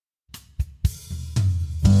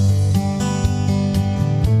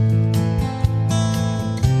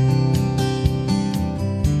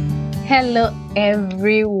Hello,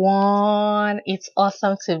 everyone. It's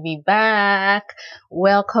awesome to be back.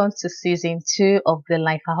 Welcome to season 2 of the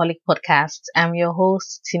Lifeaholic podcast. I'm your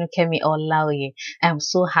host, Tinukemi Olaoye. I'm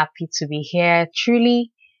so happy to be here.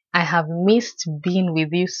 Truly, I have missed being with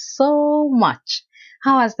you so much.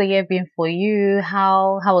 How has the year been for you?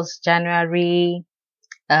 How was January?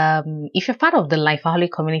 If you're part of the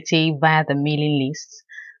Lifeaholic community via the mailing list,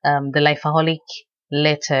 the Lifeaholic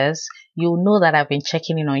letters, you'll know that I've been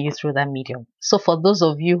checking in on you through that medium. So for those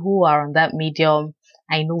of you who are on that medium,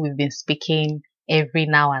 I know we've been speaking every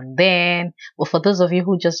now and then, but for those of you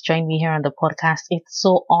who just joined me here on the podcast, it's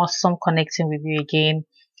so awesome connecting with you again.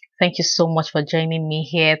 Thank you so much for joining me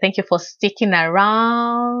here. Thank you for sticking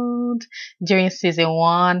around during season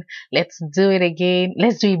 1. Let's do it again.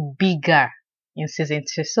 Let's do it bigger in season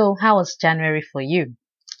 2. So how was January for you?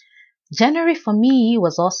 January for me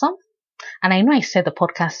was awesome. And I know I said the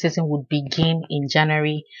podcast season would begin in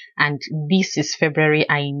January, and this is February,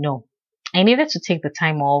 I know. I needed to take the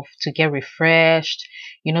time off to get refreshed,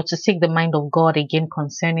 to seek the mind of God again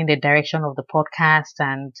concerning the direction of the podcast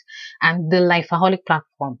and the Lifeaholic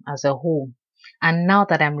platform as a whole. And now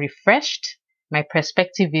that I'm refreshed, my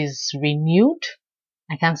perspective is renewed,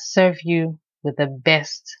 I can serve you with the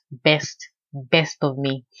best of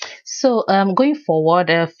me. So going forward,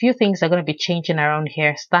 a few things are going to be changing around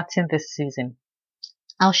here starting this season.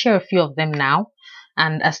 I'll share a few of them now,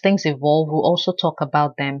 and as things evolve, we'll also talk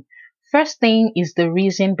about them. First thing is the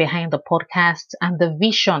reason behind the podcast and the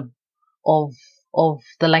vision of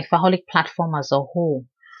the Lifeaholic platform as a whole.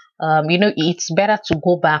 It's better to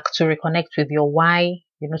go back to reconnect with your why,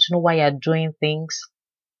 to know why you're doing things,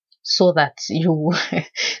 so that you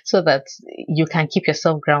can keep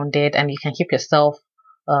yourself grounded and you can keep yourself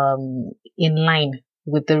in line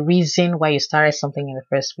with the reason why you started something in the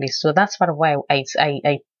first place. So that's part of why I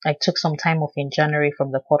took some time off in January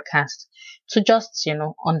from the podcast to just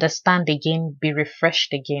understand again, be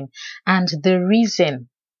refreshed again. And the reason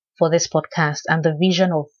for this podcast and the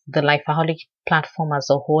vision of the Lifeaholic platform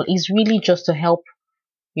as a whole is really just to help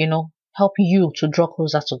you to draw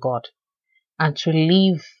closer to God and to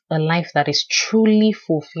live a life that is truly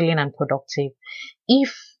fulfilling and productive.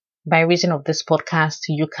 If by reason of this podcast,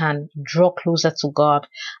 you can draw closer to God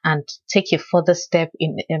and take a further step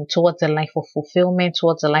in towards a life of fulfillment,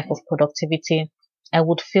 towards a life of productivity, I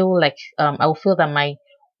would feel like I would feel that my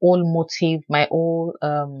whole motive, the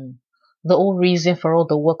whole reason for all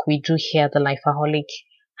the work we do here, the Lifeaholic,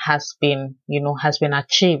 has been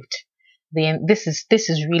achieved. Then this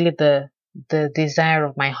is really the desire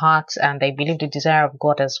of my heart, and I believe the desire of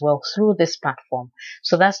God as well through this platform.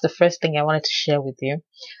 So that's the first thing I wanted to share with you.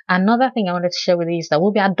 Another thing I wanted to share with you is that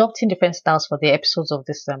we'll be adopting different styles for the episodes of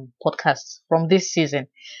this podcast from this season.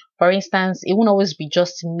 For instance, it won't always be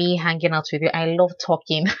just me hanging out with you. I love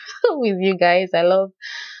talking with you guys. I love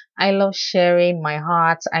sharing my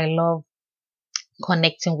heart. I love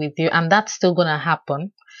connecting with you, and that's still gonna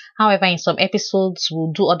happen. However, in some episodes,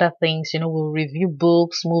 we'll do other things. We'll review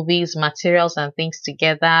books, movies, materials, and things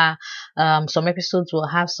together. Some episodes will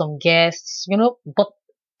have some guests, but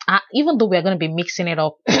even though we're going to be mixing it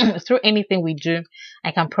up through anything we do,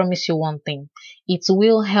 I can promise you one thing. It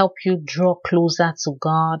will help you draw closer to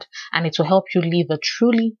God, and it will help you live a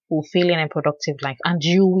truly fulfilling and productive life, and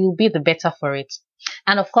you will be the better for it.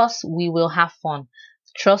 And of course, we will have fun.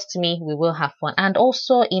 Trust me, we will have fun. And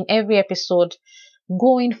also in every episode,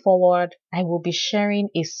 going forward, I will be sharing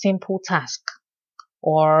a simple task,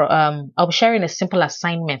 or I'll be sharing a simple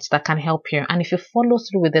assignment that can help you. And if you follow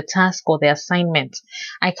through with the task or the assignment,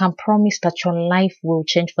 I can promise that your life will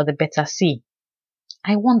change for the better. See,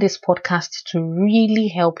 I want this podcast to really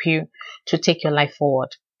help you to take your life forward.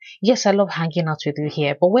 Yes, I love hanging out with you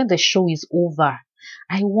here, but when the show is over,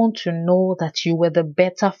 I want to know that you were the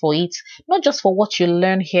better for it, not just for what you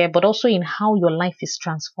learn here, but also in how your life is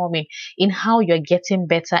transforming, in how you're getting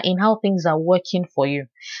better, in how things are working for you.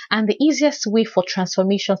 And the easiest way for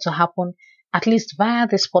transformation to happen, at least via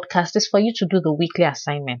this podcast, is for you to do the weekly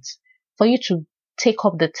assignments, for you to take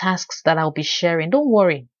up the tasks that I'll be sharing. Don't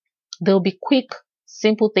worry. They'll be quick,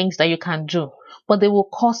 simple things that you can do, but they will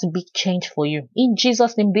cause big change for you. In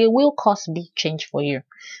Jesus' name, they will cause big change for you.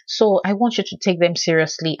 So I want you to take them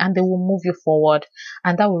seriously, and they will move you forward,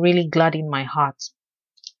 and that will really gladden my heart.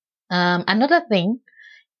 Another thing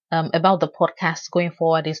about the podcast going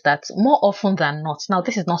forward is that more often than not, now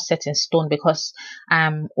this is not set in stone because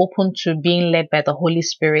I'm open to being led by the Holy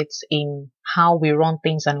Spirit in how we run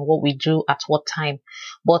things and what we do at what time.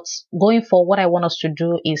 But going forward, what I want us to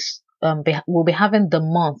do is we'll be having the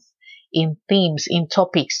month in themes, in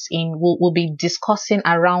topics, we'll be discussing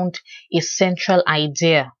around a central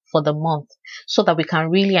idea for the month, so that we can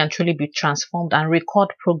really and truly be transformed and record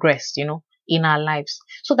progress, in our lives,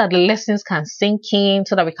 so that the lessons can sink in,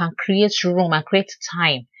 so that we can create room and create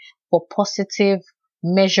time for positive,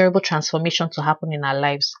 measurable transformation to happen in our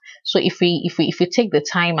lives. So if we take the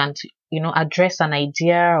time and address an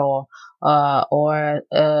idea or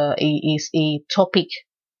a topic,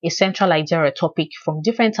 a central idea or a topic from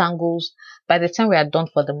different angles, by the time we are done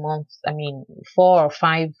for the month, 4 or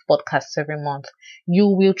 5 podcasts every month, you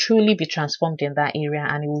will truly be transformed in that area,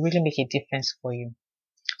 and it will really make a difference for you.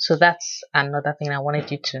 So that's another thing I wanted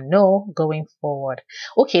you to know going forward.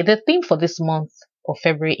 Okay, the theme for this month of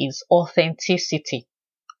February is authenticity.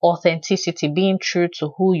 Authenticity, being true to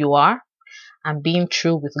who you are and being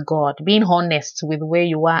true with God, being honest with where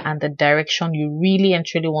you are and the direction you really and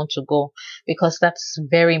truly want to go, because that's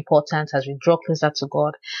very important as we draw closer to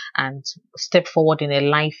God and step forward in a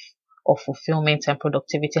life of fulfillment and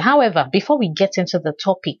productivity. However, before we get into the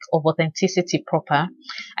topic of authenticity proper,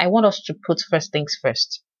 I want us to put first things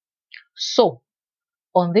first. So,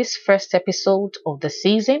 on this first episode of the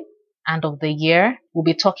season and of the year, we'll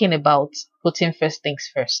be talking about putting first things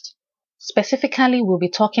first. Specifically, we'll be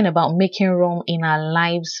talking about making room in our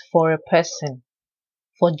lives for a person,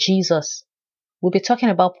 for Jesus. We'll be talking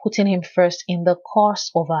about putting him first in the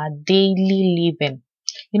course of our daily living.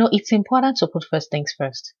 It's important to put first things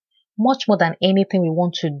first. Much more than anything we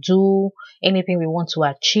want to do, anything we want to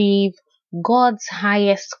achieve, God's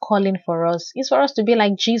highest calling for us is for us to be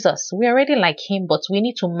like Jesus. We're already like him, but we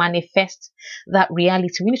need to manifest that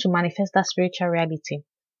reality. We need to manifest that spiritual reality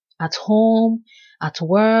at home, at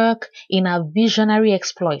work, in our visionary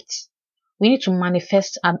exploits. We need to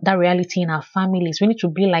manifest that reality in our families. We need to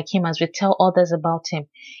be like him as we tell others about him.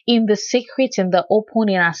 In the secret, in the open,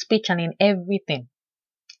 in our speech, and in everything.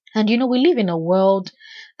 And we live in a world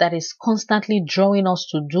that is constantly drawing us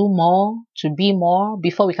to do more, to be more,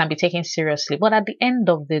 before we can be taken seriously. But at the end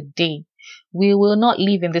of the day, we will not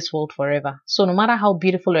live in this world forever. So no matter how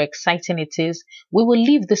beautiful or exciting it is, we will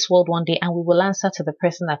leave this world one day and we will answer to the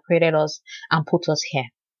person that created us and put us here.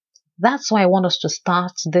 That's why I want us to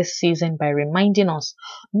start this season by reminding us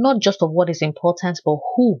not just of what is important, but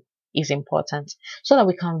who is important, so that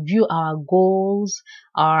we can view our goals,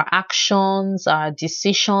 our actions, our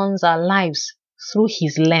decisions, our lives through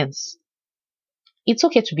his lens. It's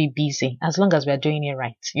okay to be busy as long as we are doing it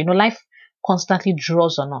right. Life constantly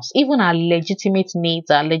draws on us. Even our legitimate needs,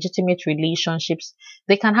 our legitimate relationships,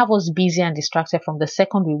 they can have us busy and distracted from the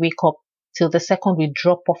second we wake up till the second we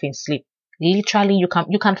drop off in sleep. Literally, you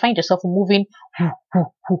can find yourself moving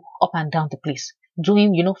up and down the place,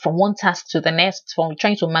 doing, from one task to the next, from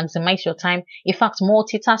trying to maximize your time. In fact,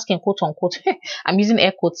 multitasking, quote unquote, I'm using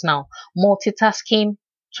air quotes now, multitasking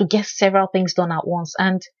to get several things done at once.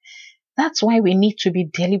 And that's why we need to be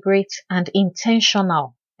deliberate and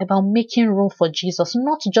intentional about making room for Jesus,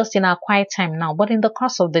 not just in our quiet time now, but in the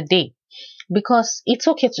course of the day. Because it's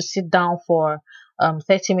okay to sit down for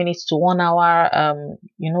 30 minutes to 1 hour,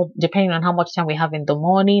 depending on how much time we have in the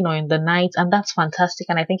morning or in the night. And that's fantastic.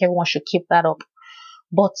 And I think everyone should keep that up.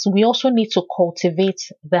 But we also need to cultivate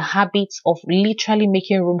the habits of literally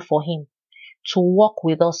making room for him to walk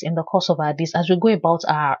with us in the course of our days as we go about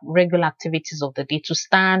our regular activities of the day, to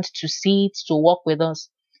stand, to sit, to walk with us.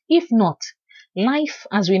 If not, life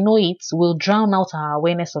as we know it will drown out our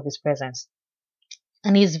awareness of his presence.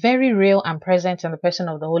 And he's very real and present in the person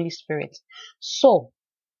of the Holy Spirit. So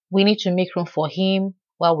we need to make room for him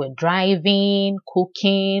while we're driving,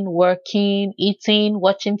 cooking, working, eating,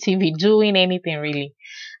 watching TV, doing anything really.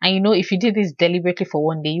 And if you did this deliberately for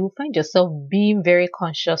one day, you'll find yourself being very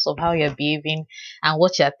conscious of how you're behaving and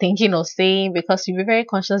what you're thinking or saying, because you'll be very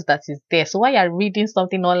conscious that it's there. So while you're reading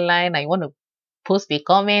something online and you want to post a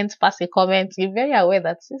comment, pass a comment, you're very aware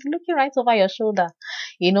that it's looking right over your shoulder.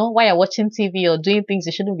 While you're watching TV or doing things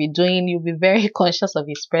you shouldn't be doing, you'll be very conscious of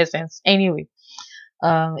his presence. Anyway,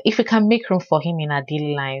 if we can make room for him in our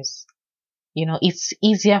daily lives, it's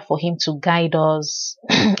easier for him to guide us.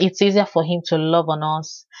 It's easier for him to love on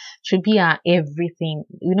us, to be our everything.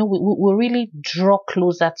 We really draw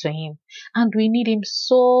closer to him, and we need him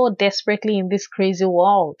so desperately in this crazy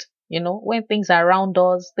world. When things around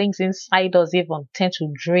us, things inside us even tend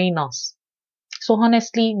to drain us. So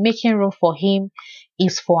honestly, making room for him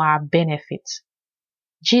is for our benefit.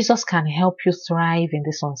 Jesus can help you thrive in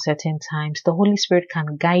these uncertain times. The Holy Spirit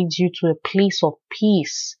can guide you to a place of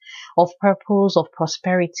peace, of purpose, of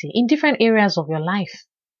prosperity in different areas of your life.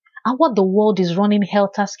 And what the world is running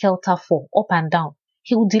helter-skelter for, up and down,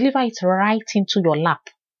 he will deliver it right into your lap.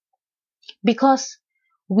 Because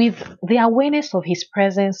with the awareness of his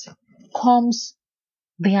presence comes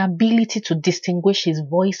the ability to distinguish his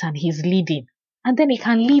voice and his leading. And then he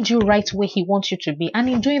can lead you right where he wants you to be. And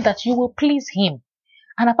in doing that, you will please him.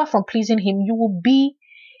 And apart from pleasing him, you will be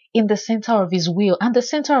in the center of his will. And the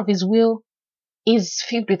center of his will is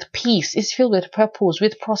filled with peace, is filled with purpose,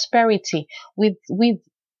 with prosperity, with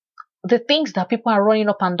the things that people are running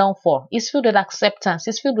up and down for. It's filled with acceptance,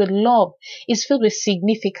 it's filled with love, it's filled with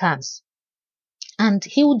significance. And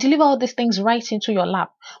he will deliver all these things right into your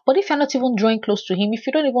lap. But if you're not even drawing close to him, if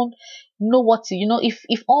you don't even know what to,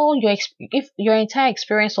 if your entire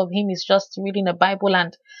experience of him is just reading the Bible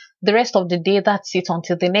and the rest of the day, that's it,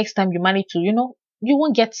 until the next time you manage to, you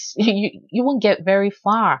won't get you won't get very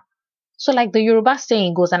far. So like the Yoruba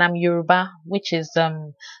saying goes, and I'm Yoruba, which is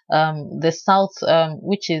the south,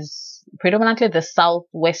 which is predominantly the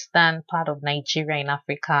southwestern part of Nigeria in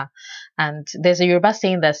Africa. And there's a Yoruba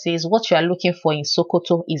saying that says, what you are looking for in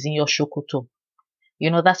Sokoto is in your Shokoto.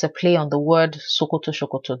 That's a play on the word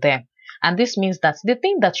Sokoto there. And this means that the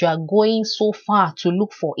thing that you are going so far to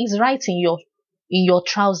look for is right in your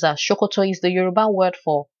trouser. Shokoto is the Yoruba word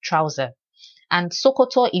for trouser. And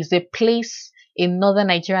Sokoto is a place in northern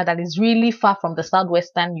Nigeria that is really far from the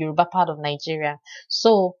southwestern Yoruba part of Nigeria.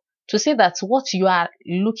 So to say that what you are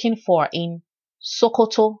looking for in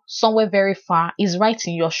Sokoto, somewhere very far, is right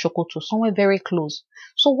in your Shokoto, somewhere very close.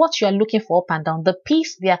 So what you are looking for up and down, the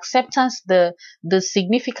peace, the acceptance, the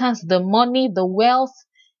significance, the money, the wealth,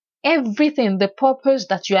 everything, the purpose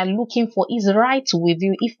that you are looking for is right with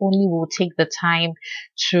you if only we'll take the time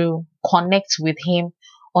to connect with him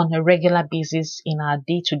on a regular basis in our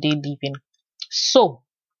day-to-day living. So,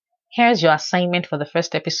 here's your assignment for the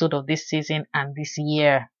first episode of this season and this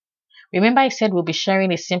year. Remember, I said we'll be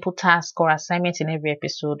sharing a simple task or assignment in every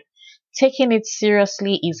episode. Taking it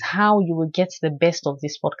seriously is how you will get the best of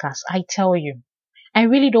this podcast. I tell you, I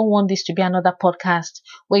really don't want this to be another podcast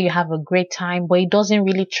where you have a great time, but it doesn't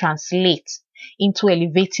really translate into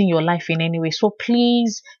elevating your life in any way. So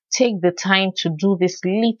please take the time to do this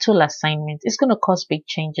little assignment. It's going to cause big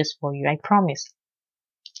changes for you, I promise.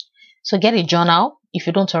 So get a journal if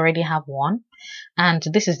you don't already have one. And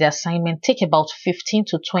this is the assignment. Take about 15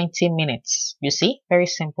 to 20 minutes. You see, very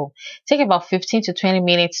simple. Take about 15 to 20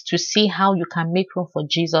 minutes to see how you can make room for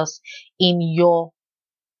Jesus in your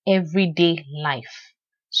everyday life.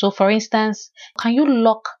 So for instance, can you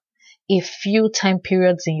lock a few time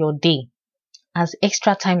periods in your day as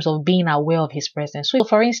extra times of being aware of his presence? So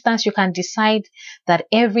for instance, you can decide that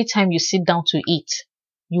every time you sit down to eat,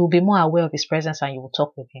 you will be more aware of his presence and you will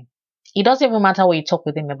talk with him. It doesn't even matter what you talk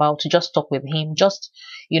with him about, just talk with him, just,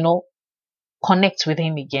 connect with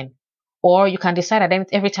him again. Or you can decide that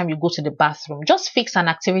every time you go to the bathroom, just fix an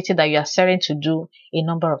activity that you are starting to do a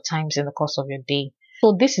number of times in the course of your day.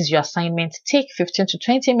 So this is your assignment. Take 15 to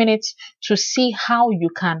 20 minutes to see how you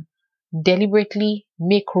can deliberately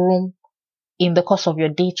make room in the course of your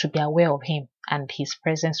day to be aware of him and his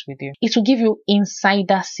presence with you. It will give you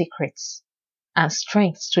insider secrets and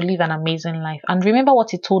strength to live an amazing life. And remember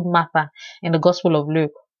what he told Martha in the Gospel of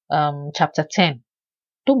Luke, chapter 10.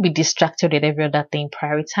 Don't be distracted with every other thing.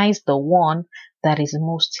 Prioritize the one that is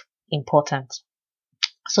most important.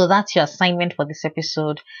 So that's your assignment for this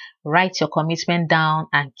episode. Write your commitment down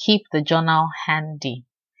and keep the journal handy.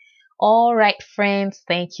 All right, friends,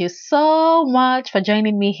 thank you so much for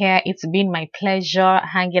joining me here. It's been my pleasure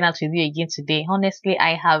hanging out with you again today. Honestly,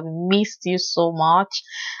 I have missed you so much.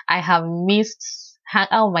 I have missed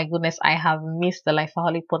the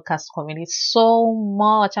Lifeaholic podcast community so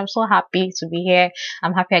much. I'm so happy to be here.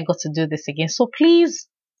 I'm happy I got to do this again. So please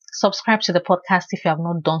subscribe to the podcast if you have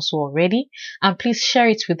not done so already. And please share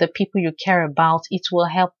it with the people you care about. It will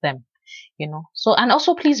help them. So, and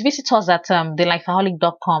also please visit us at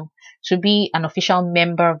thelifeaholic.com to be an official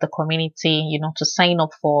member of the community, to sign up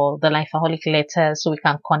for the Lifeaholic letters so we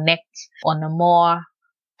can connect on a more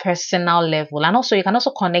personal level. And also you can also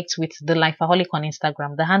connect with the Lifeaholic on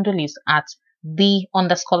Instagram. The handle is at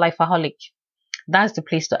 _Lifeaholic. That's the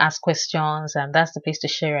place to ask questions and that's the place to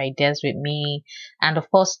share ideas with me. And of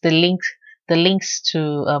course the links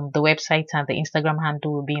to the website and the Instagram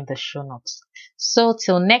handle will be in the show notes. So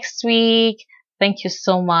till next week, thank you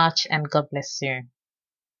so much and God bless you.